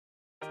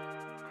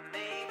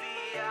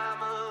I'm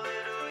a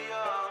little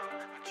young,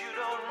 but you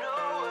don't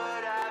know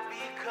what I've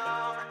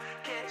become.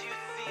 Can't you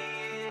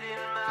see it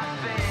in my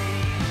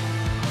face?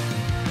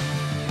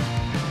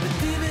 But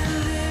even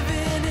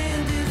living in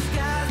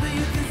disguise, but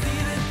you can see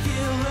the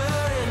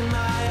killer in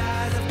my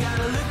eyes. I've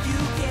got a look you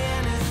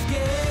can't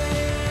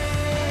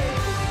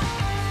escape.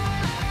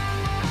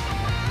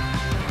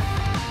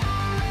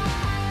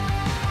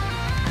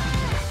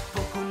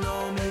 Boku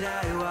no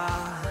mirai wa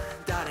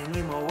dare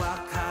ni mo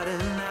wakaru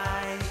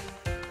nai.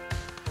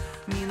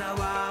 Mina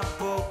wa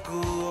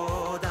boku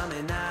o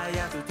dame na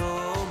yaru to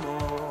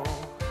omou.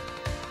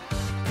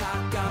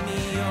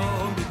 Kakami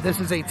o This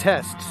is a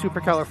test,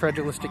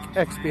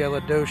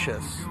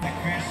 supercalifragilisticexpialidocious.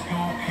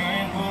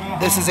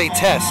 This is a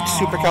test,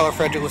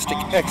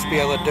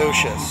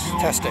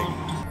 supercalifragilisticexpialidocious. Testing.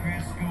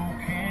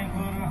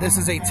 This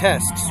is a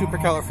test,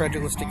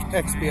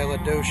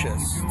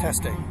 supercalifragilisticexpialidocious.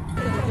 Testing.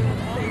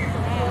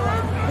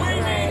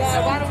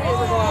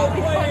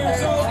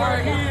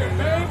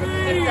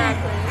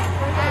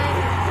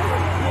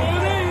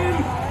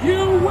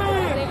 You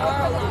win!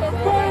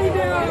 Find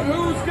out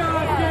who's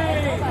got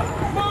game!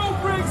 More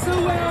breaks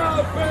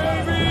allowed,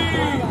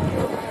 baby!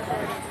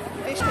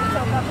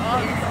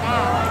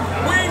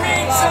 We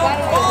need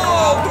some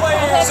ball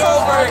players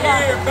over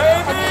here,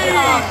 baby!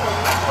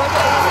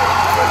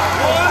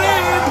 Put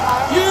in,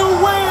 you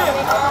win!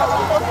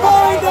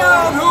 Find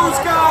out who's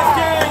got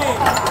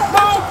game!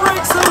 More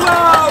breaks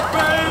allowed,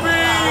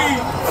 baby!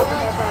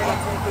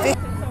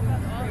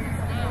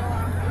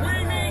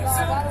 We need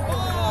some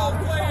ball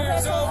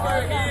players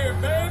over here,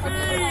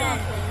 baby!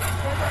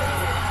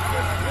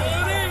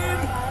 Put in,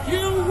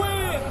 you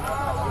win!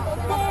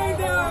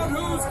 Find out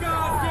who's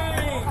got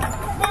game!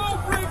 More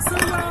breaks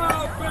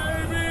allowed,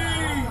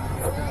 baby!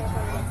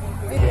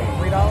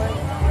 $3?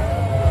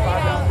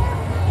 $5?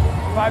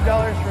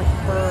 $5 for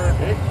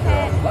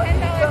 $10 for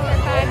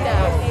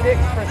 $5.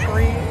 6 for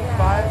 3,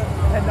 5,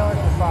 $10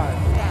 for 5.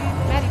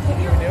 Maddie, can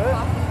you Do it?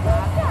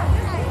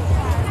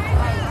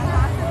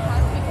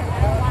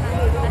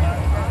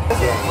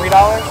 $3?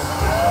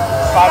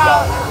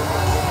 $5?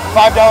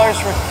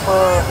 $5 for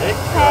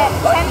 $10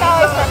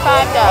 for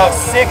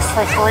 $5. 6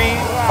 for 3,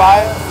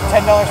 5,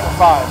 $10 for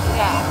 5.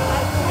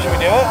 Yeah. Should we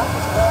do it?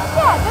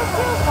 Yeah, this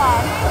feels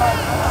fun.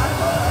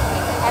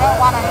 I don't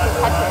want him to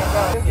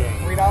touch it.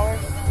 $3?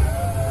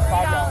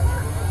 $5?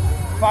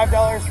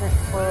 $5 for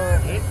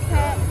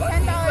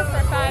 $10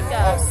 for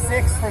 $5.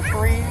 6 for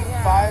 3,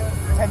 5,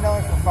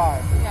 $10 for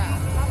 5.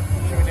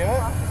 Yeah. Should we do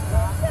it?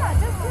 Yeah,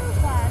 this feels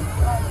fun.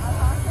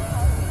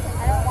 I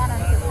don't want him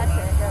to touch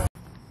it.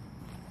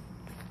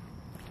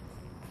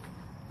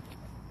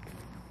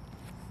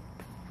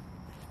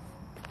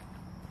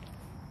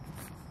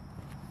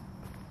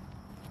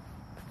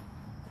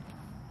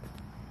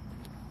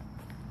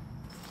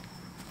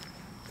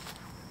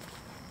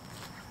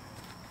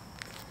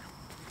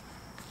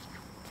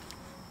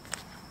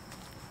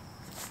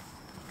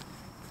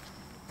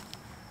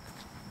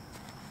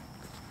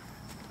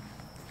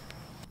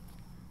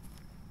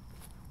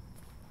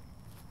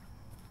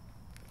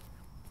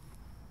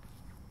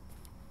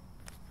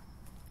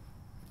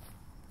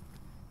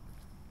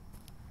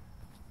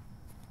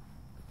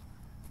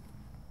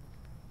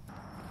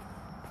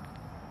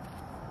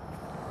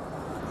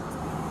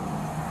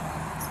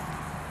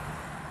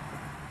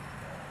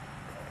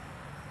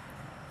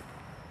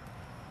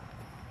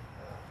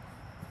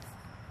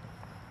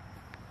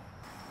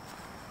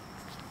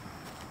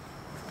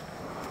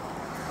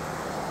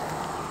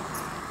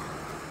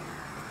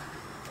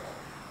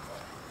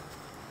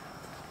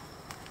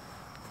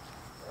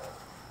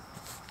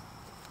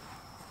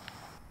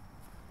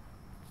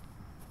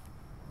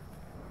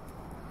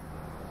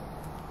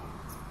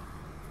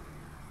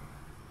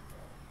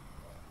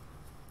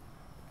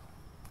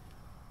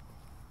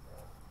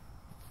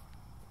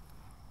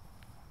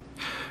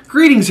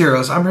 Greetings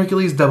Heroes, I'm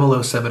Hercules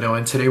 0070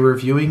 and today we're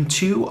reviewing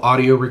two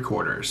audio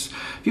recorders.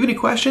 If you have any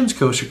questions,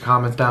 post your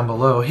comments down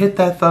below, hit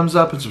that thumbs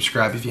up and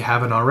subscribe if you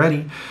haven't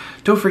already.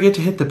 Don't forget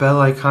to hit the bell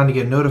icon to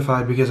get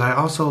notified because I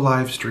also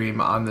live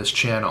stream on this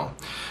channel.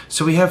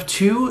 So we have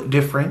two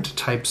different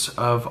types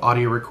of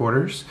audio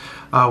recorders.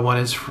 One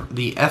is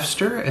the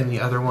EVISTR and the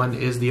other one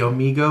is the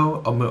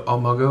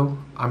Aomago.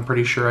 I'm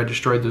pretty sure I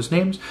destroyed those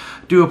names.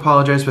 Do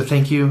apologize, but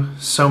thank you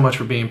so much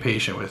for being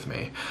patient with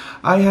me.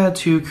 I had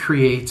to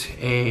create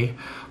a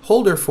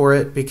holder for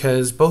it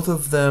because both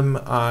of them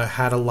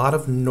had a lot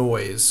of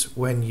noise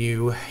when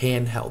you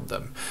handheld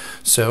them.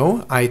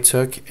 So I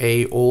took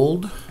a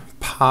old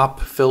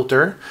pop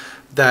filter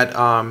that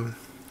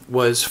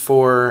was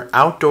for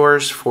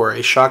outdoors for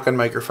a shotgun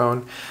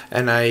microphone,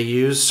 and I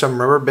used some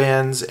rubber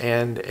bands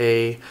and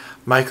a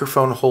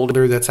microphone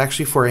holder that's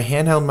actually for a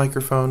handheld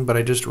microphone, but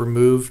I just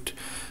removed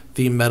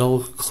the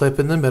metal clip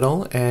in the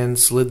middle and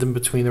slid them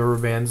between the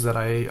rubber bands that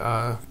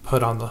I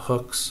put on the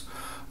hooks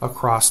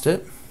across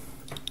it.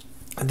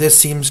 This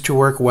seems to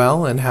work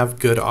well and have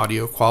good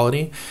audio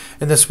quality,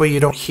 and this way you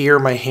don't hear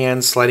my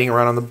hand sliding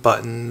around on the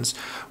buttons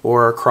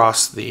or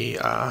across the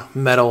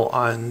metal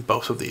on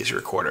both of these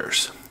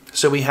recorders.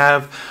 So we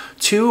have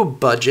two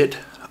budget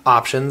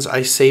options.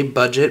 I say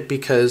budget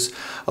because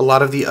a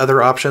lot of the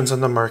other options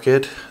on the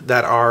market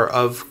that are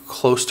of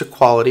close to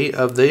quality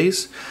of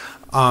these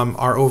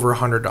are over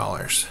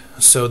 $100.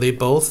 So they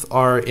both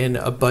are in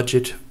a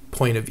budget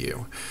point of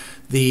view.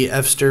 The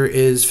EVISTR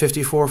is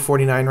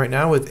 $54.49 right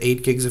now with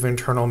 8 gigs of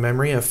internal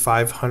memory, a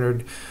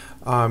 500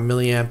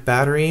 milliamp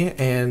battery,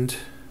 and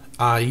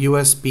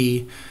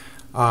USB,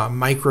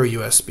 micro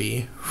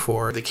USB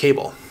for the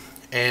cable.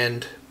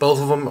 And both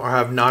of them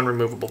have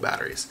non-removable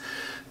batteries.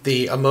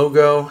 The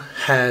Aomago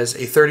has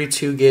a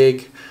 32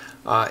 gig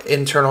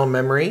internal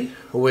memory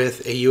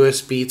with a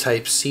USB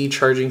Type-C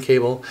charging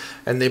cable,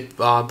 and they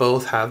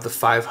both have the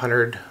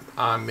 500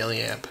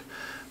 milliamp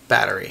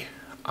battery.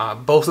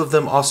 Both of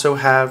them also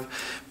have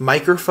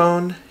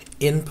microphone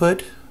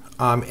input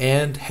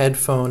and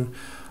headphone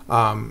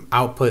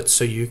output,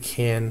 so you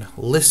can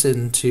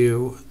listen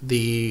to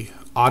the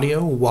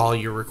audio while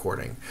you're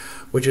recording,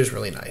 which is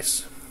really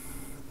nice.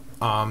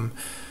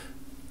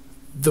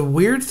 The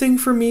weird thing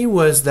for me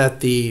was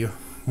that the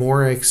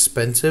more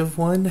expensive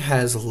one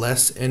has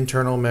less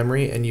internal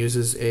memory and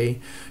uses a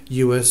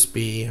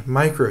USB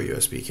micro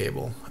USB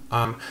cable.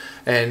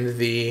 And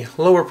the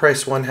lower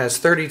priced one has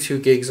 32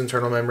 gigs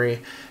internal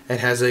memory and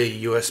has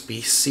a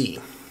USB-C.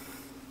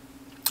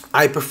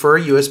 I prefer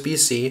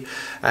USB-C,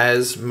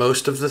 as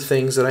most of the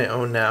things that I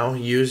own now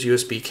use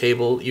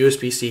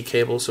USB-C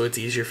cable, so it's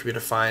easier for me to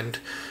find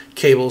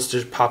cables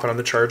to pop it on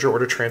the charger or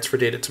to transfer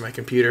data to my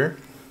computer.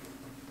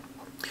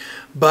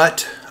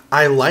 But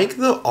I like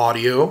the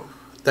audio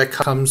that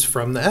comes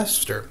from the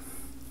EVISTR.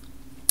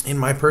 In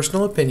my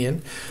personal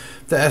opinion,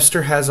 the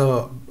EVISTR has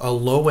a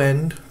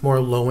more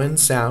low-end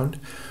sound,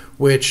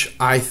 which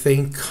I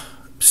think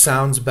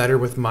sounds better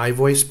with my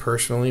voice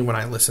personally when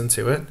I listen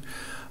to it.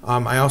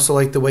 I also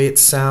like the way it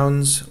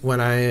sounds when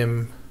I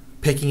am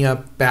picking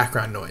up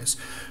background noise.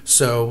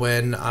 So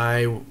when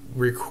I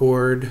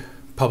record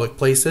public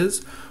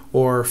places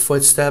or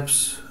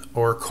footsteps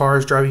or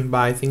cars driving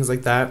by, things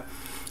like that,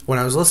 when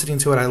I was listening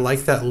to it, I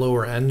like that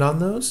lower end on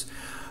those.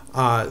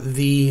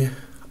 The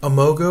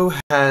Aomago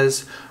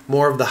has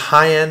more of the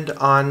high end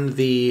on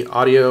the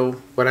audio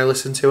when I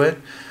listen to it.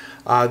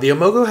 The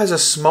Aomago has a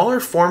smaller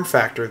form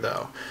factor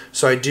though,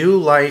 so I do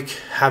like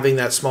having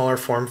that smaller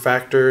form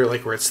factor,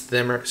 like where it's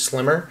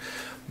slimmer.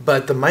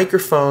 But the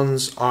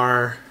microphones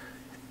are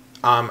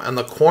on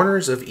the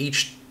corners of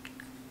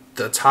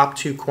the top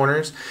two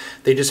corners,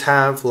 they just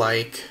have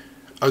like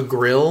a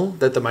grill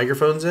that the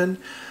microphone's in.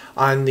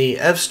 On the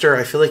EVISTR,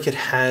 I feel like it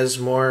has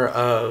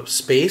more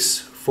space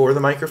for the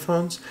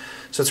microphones,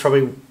 so that's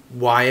probably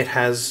why it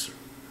has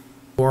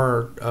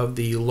more of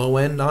the low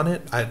end on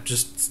it.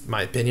 Just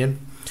my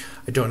opinion.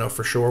 I don't know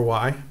for sure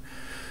why.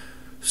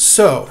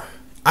 So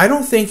I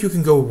don't think you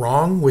can go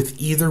wrong with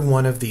either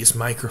one of these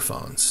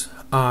microphones.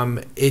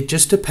 It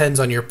just depends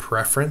on your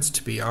preference,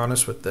 to be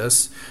honest with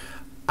this.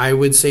 I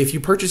would say if you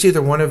purchase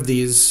either one of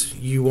these,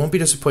 you won't be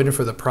disappointed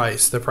for the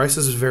price. The price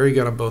is very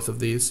good on both of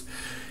these.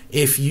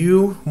 If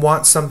you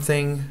want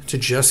something to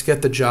just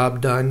get the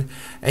job done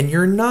and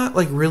you're not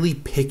like really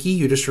picky,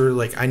 you just are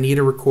like, I need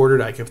a recorder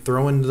that I can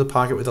throw into the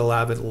pocket with a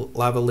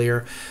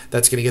lavalier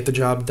that's going to get the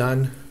job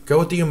done, go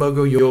with the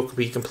Aomago. You'll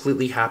be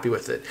completely happy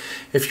with it.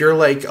 If you're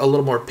like a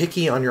little more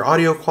picky on your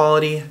audio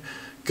quality,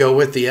 go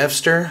with the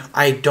EVISTR.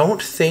 I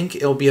don't think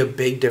it'll be a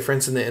big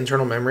difference in the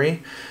internal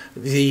memory.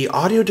 The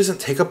audio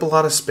doesn't take up a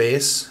lot of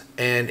space,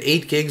 and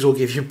 8 gigs will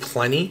give you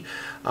plenty.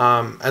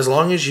 As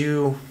long as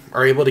you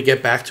are able to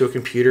get back to a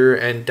computer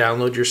and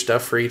download your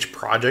stuff for each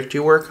project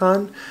you work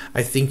on,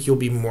 I think you'll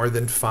be more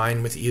than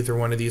fine with either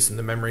one of these in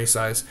the memory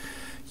size.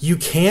 You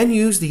can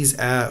use these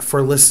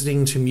for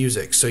listening to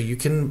music, so you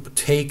can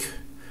take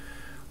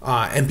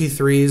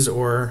MP3s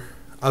or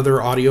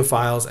other audio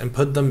files and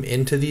put them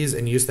into these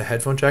and use the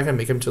headphone jack and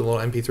make them to little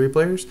MP3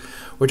 players,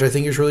 which I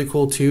think is really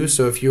cool too.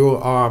 So if you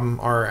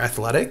are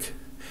athletic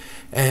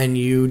and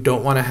you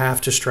don't want to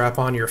have to strap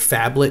on your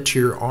phablet to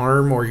your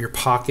arm or your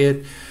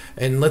pocket,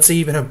 and let's say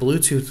you even have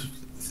Bluetooth,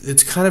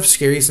 it's kind of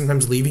scary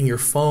sometimes leaving your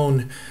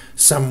phone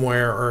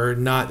somewhere or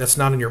not, that's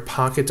not in your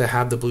pocket, to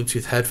have the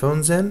Bluetooth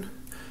headphones in.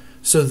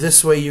 So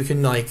this way you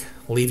can like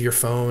leave your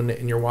phone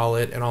in your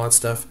wallet and all that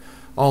stuff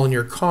all in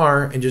your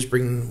car and just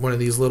bring one of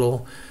these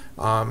little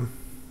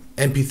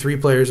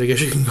MP3 players, I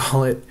guess you can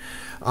call it,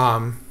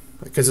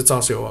 because it's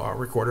also a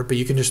recorder, but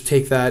you can just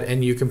take that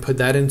and you can put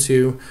that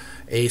into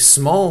a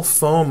small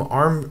phone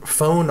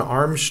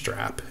arm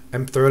strap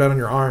and throw it out on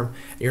your arm.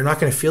 You're not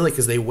going to feel it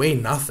because they weigh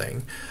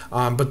nothing,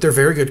 but they're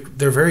very good.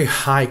 They're very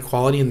high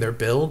quality in their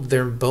build.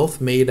 They're both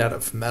made out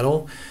of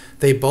metal.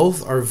 They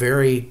both are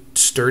very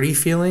sturdy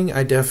feeling.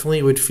 I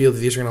definitely would feel that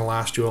these are going to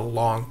last you a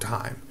long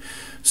time.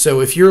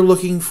 So if you're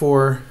looking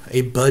for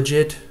a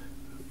budget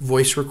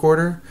voice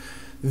recorder,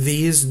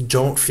 these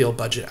don't feel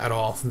budget at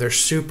all. They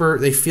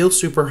feel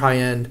super high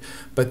end,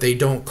 but they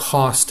don't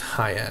cost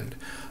high end.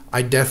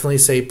 I definitely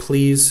say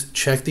please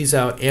check these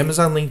out.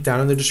 Amazon link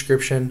down in the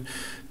description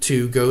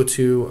to go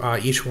to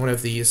each one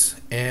of these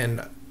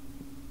and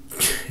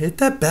hit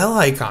that bell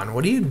icon.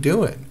 What are you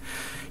doing?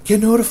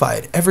 Get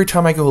notified every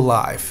time I go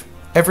live.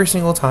 Every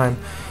single time.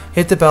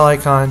 hit the bell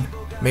icon,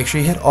 make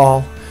sure you hit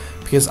all,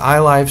 because I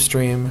live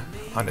stream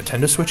on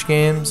Nintendo Switch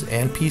games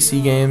and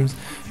PC games,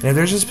 and if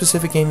there's a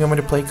specific game you want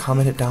me to play,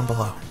 comment it down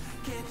below.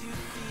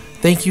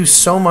 Thank you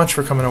so much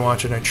for coming and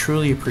watching. I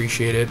truly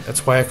appreciate it.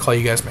 That's why I call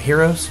you guys my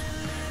heroes,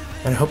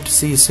 and I hope to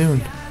see you soon.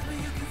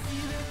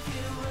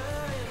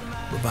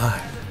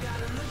 Bye-bye.